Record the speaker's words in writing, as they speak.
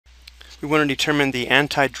we want to determine the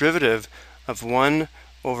antiderivative of 1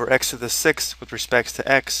 over x to the 6th with respect to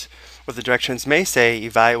x, or the directions may say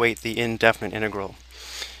evaluate the indefinite integral.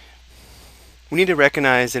 We need to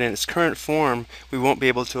recognize that in its current form we won't be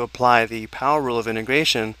able to apply the power rule of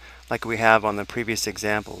integration like we have on the previous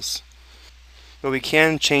examples. But we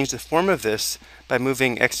can change the form of this by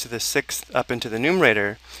moving x to the 6th up into the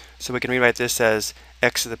numerator, so we can rewrite this as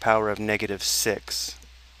x to the power of negative 6.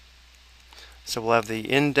 So we'll have the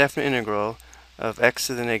indefinite integral of x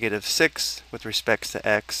to the negative 6 with respect to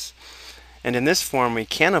x. And in this form we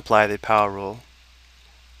can apply the power rule.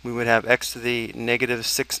 We would have x to the negative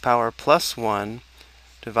 6th power plus 1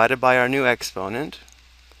 divided by our new exponent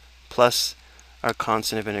plus our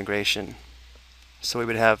constant of integration. So we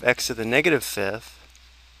would have x to the negative 5th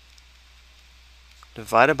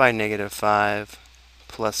divided by negative 5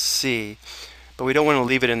 plus c. But we don't want to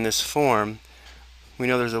leave it in this form. We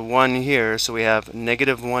know there's a 1 here, so we have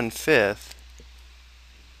negative 1/5.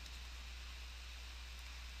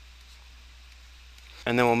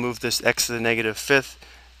 And then we'll move this x to the negative 5th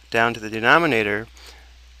down to the denominator.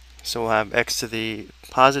 So we'll have x to the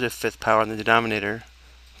positive 5th power in the denominator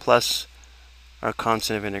plus our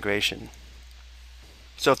constant of integration.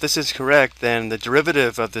 So if this is correct, then the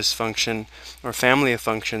derivative of this function or family of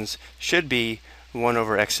functions should be 1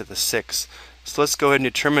 over x to the 6th. So let's go ahead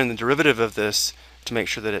and determine the derivative of this to make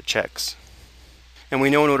sure that it checks. And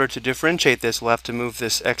we know in order to differentiate this, we'll have to move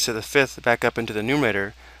this x to the 5th back up into the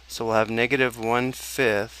numerator. So we'll have negative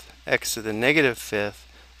 1/5 x to the negative 5th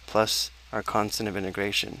plus our constant of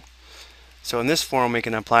integration. So in this form we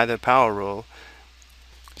can apply the power rule.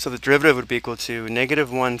 So the derivative would be equal to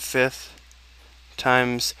negative 1/5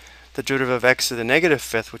 times the derivative of x to the negative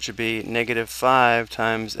 5th, which would be negative 5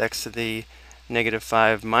 times x to the negative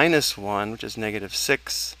 5 minus 1, which is negative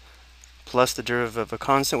 6, plus the derivative of a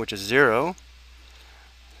constant, which is 0.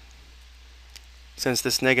 Since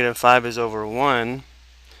this negative 5 is over 1,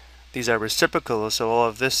 these are reciprocal, so all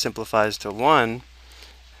of this simplifies to 1.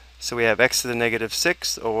 So we have x to the negative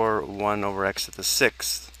 6th, or 1 over x to the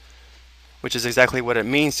 6th, which is exactly what it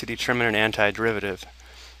means to determine an antiderivative.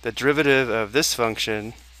 The derivative of this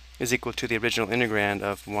function is equal to the original integrand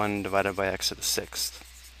of 1 divided by x to the 6th.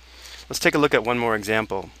 Let's take a look at one more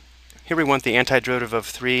example. Here we want the antiderivative of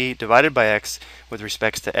 3 divided by x with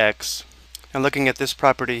respect to x. And looking at this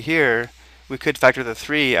property here, we could factor the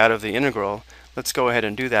 3 out of the integral. Let's go ahead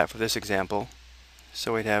and do that for this example.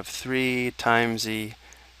 So we'd have 3 times the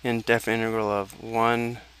indefinite integral of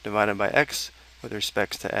 1 divided by x with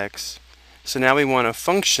respect to x. So now we want a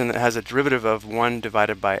function that has a derivative of 1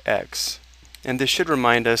 divided by x. And this should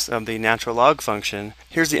remind us of the natural log function.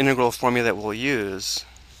 Here's the integral formula that we'll use.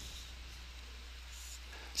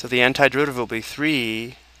 So the antiderivative will be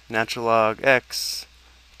 3 natural log x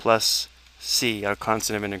plus c, our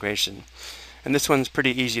constant of integration. And this one's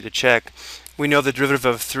pretty easy to check. We know the derivative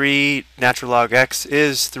of 3 natural log x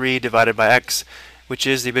is 3 divided by x, which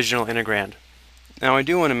is the original integrand. Now I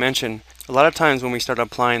do want to mention, a lot of times when we start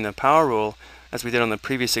applying the power rule, as we did on the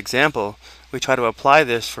previous example, we try to apply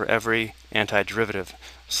this for every antiderivative.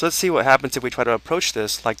 So let's see what happens if we try to approach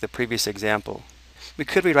this like the previous example. We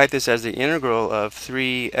could rewrite this as the integral of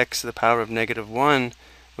 3x to the power of negative 1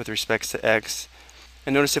 with respect to x.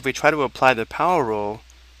 And notice if we try to apply the power rule,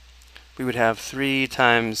 we would have 3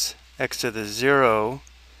 times x to the 0,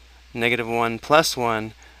 negative 1 plus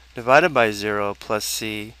 1, divided by 0 plus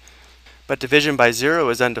c. But division by 0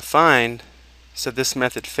 is undefined, so this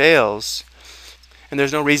method fails. And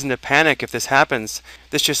there's no reason to panic if this happens.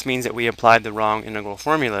 This just means that we applied the wrong integral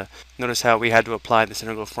formula. Notice how we had to apply this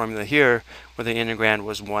integral formula here, where the integrand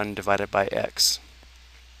was 1 divided by x.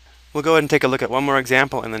 We'll go ahead and take a look at one more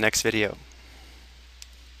example in the next video.